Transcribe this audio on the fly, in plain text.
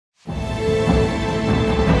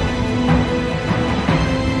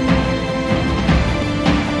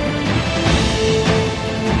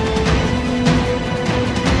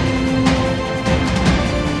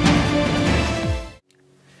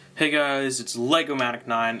Hey guys, it's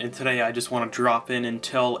LM9, and today I just want to drop in and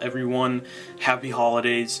tell everyone happy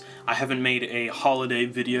holidays. I haven't made a holiday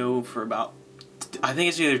video for about, I think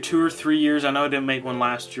it's either 2 or 3 years. I know I didn't make one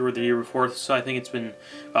last year or the year before, so I think it's been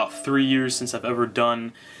about 3 years since I've ever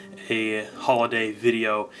done a holiday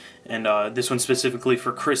video. And this one specifically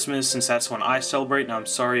for Christmas, since that's when I celebrate, and I'm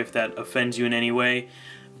sorry if that offends you in any way,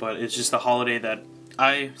 but it's just a holiday that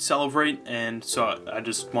I celebrate, and so I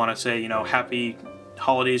just want to say, you know, happy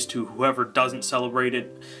holidays to whoever doesn't celebrate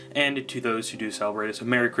it, and to those who do celebrate it. So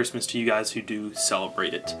Merry Christmas to you guys who do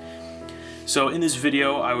celebrate it. So in this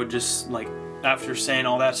video, I would just, like, after saying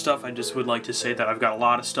all that stuff, I just would like to say that I've got a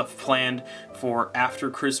lot of stuff planned for after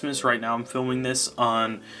Christmas. Right now I'm filming this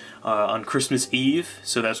on Christmas Eve,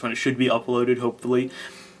 so that's when it should be uploaded, hopefully.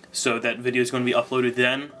 So that video is going to be uploaded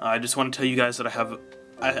then. I just want to tell you guys that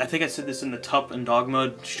I think I said this in the Tup and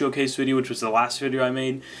Dogma showcase video, which was the last video I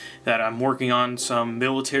made, that I'm working on some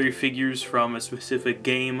military figures from a specific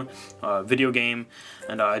game, video game,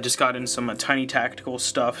 and I just got in some tiny tactical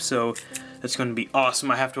stuff, so that's going to be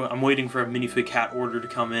awesome. I'm waiting for a minifig cat order to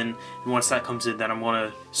come in, and once that comes in, then I'm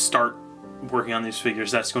going to start working on these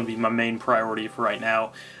figures. That's going to be my main priority for right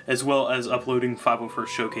now, as well as uploading 501st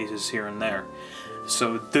showcases here and there.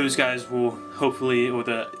 So those guys will hopefully, or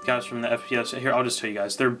the guys from the FPS, here I'll just tell you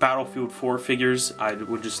guys, they're Battlefield 4 figures. I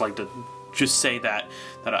would just like to say that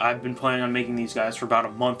I've been planning on making these guys for about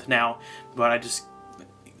a month now, but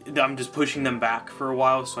I'm just pushing them back for a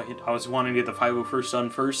while, so I was wanting to get the 501st done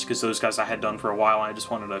first, because those guys I had done for a while and I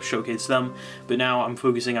just wanted to showcase them, but now I'm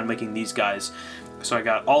focusing on making these guys. So I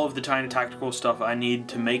got all of the tiny tactical stuff I need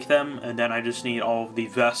to make them, and then I just need all of the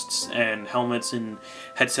vests and helmets and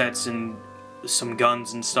headsets and some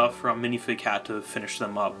guns and stuff from Minifig Cat to finish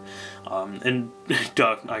them up. And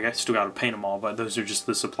duh, I still gotta paint them all, but those are just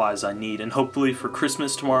the supplies I need. And hopefully for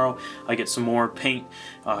Christmas tomorrow, I get some more paint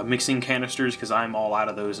mixing canisters, because I'm all out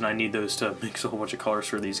of those and I need those to mix a whole bunch of colors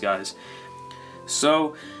for these guys.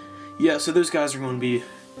 So yeah, so those guys are going to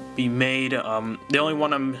be made. The only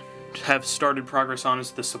one have started progress on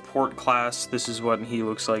is the support class. This is what he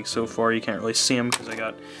looks like so far. You can't really see him because I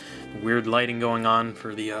got weird lighting going on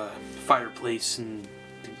for the fireplace and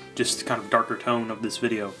just kind of darker tone of this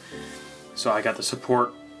video. So I got the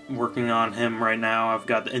support working on him right now. I've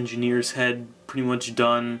got the engineer's head pretty much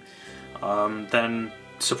done. Then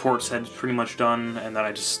support's head's pretty much done, and then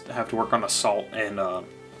I just have to work on assault and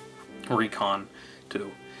recon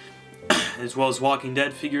too. As well as Walking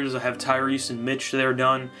Dead figures, I have Tyrese and Mitch, they're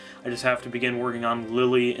done. I just have to begin working on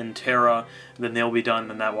Lily and Tara, then they'll be done,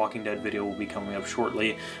 and that Walking Dead video will be coming up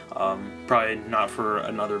shortly. Probably not for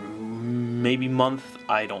another maybe month,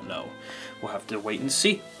 I don't know. We'll have to wait and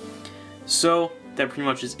see. So that pretty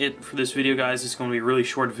much is it for this video, guys. It's going to be a really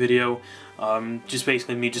short video. Just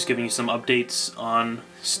basically me just giving you some updates on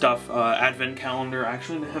stuff. Advent calendar, I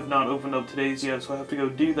actually have not opened up today's yet, so I have to go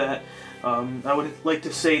do that. I would like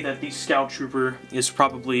to say that the Scout Trooper is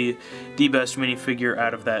probably the best minifigure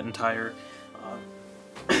out of that entire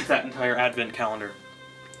Advent calendar.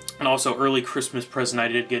 And also, early Christmas present, I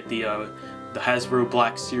did get the Hasbro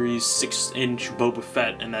Black Series 6-inch Boba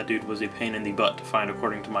Fett, and that dude was a pain in the butt to find,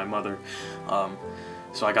 according to my mother.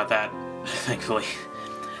 So I got that, thankfully.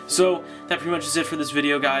 So that pretty much is it for this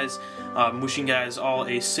video, guys. Wishing you guys all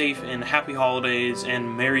a safe and happy holidays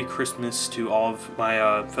and Merry Christmas to all of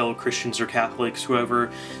my fellow Christians or Catholics,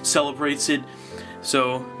 whoever celebrates it.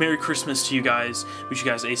 So Merry Christmas to you guys. Wish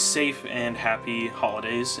you guys a safe and happy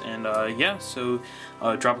holidays. And yeah, so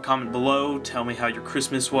drop a comment below. Tell me how your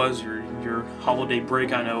Christmas was, your holiday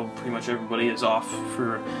break. I know pretty much everybody is off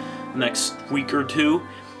for the next week or two.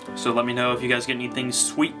 So let me know if you guys get anything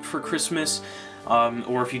sweet for Christmas.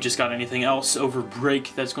 Or if you just got anything else over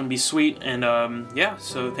break that's going to be sweet. And yeah,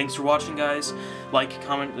 so thanks for watching, guys. Like,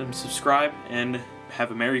 comment, and subscribe, and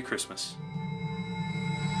have a Merry Christmas.